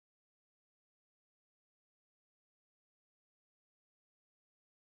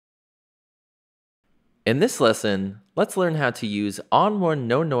In this lesson, let's learn how to use ON1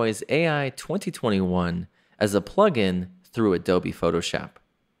 NoNoise AI 2021 as a plugin through Adobe Photoshop.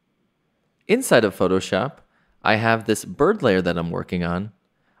 Inside of Photoshop, I have this bird layer that I'm working on.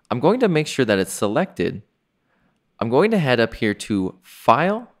 I'm going to make sure that it's selected. I'm going to head up here to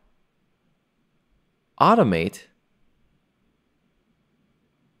File, Automate,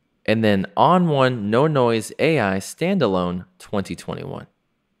 and then ON1 NoNoise AI Standalone 2021.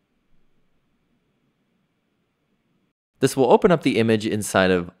 This will open up the image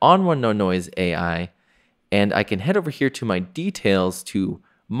inside of ON1 NoNoise AI, and I can head over here to my details to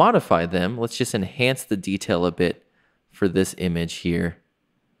modify them. Let's just enhance the detail a bit for this image here,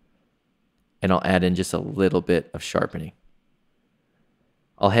 and I'll add in just a little bit of sharpening.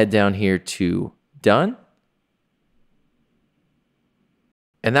 I'll head down here to Done,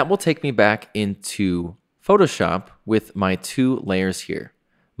 and that will take me back into Photoshop with my two layers here,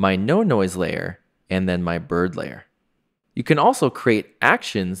 my no noise layer and then my bird layer. You can also create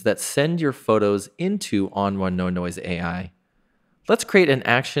actions that send your photos into ON1 NoNoise AI. Let's create an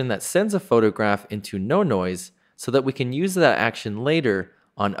action that sends a photograph into no noise so that we can use that action later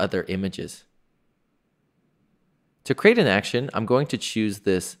on other images. To create an action, I'm going to choose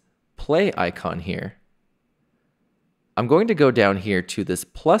this play icon here. I'm going to go down here to this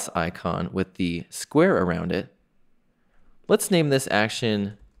plus icon with the square around it. Let's name this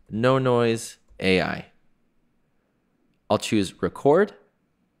action No Noise AI. I'll choose record,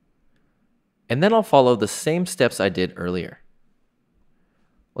 and then I'll follow the same steps I did earlier.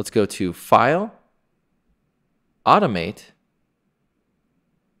 Let's go to File, Automate,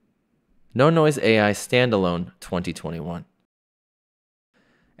 No Noise AI Standalone 2021.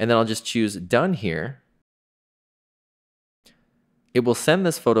 And then I'll just choose Done here. It will send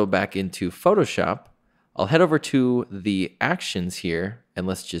this photo back into Photoshop. I'll head over to the actions here, and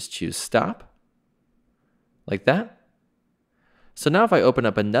let's just choose Stop, like that. So now if I open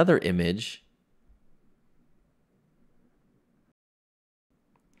up another image,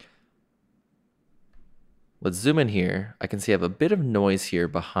 let's zoom in here. I can see I have a bit of noise here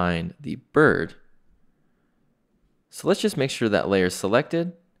behind the bird. So let's just make sure that layer is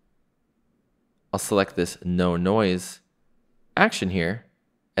selected. I'll select this no noise action here,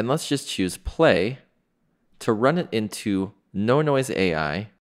 and let's just choose play to run it into No Noise AI.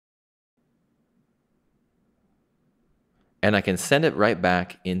 And I can send it right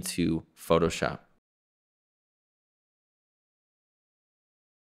back into Photoshop.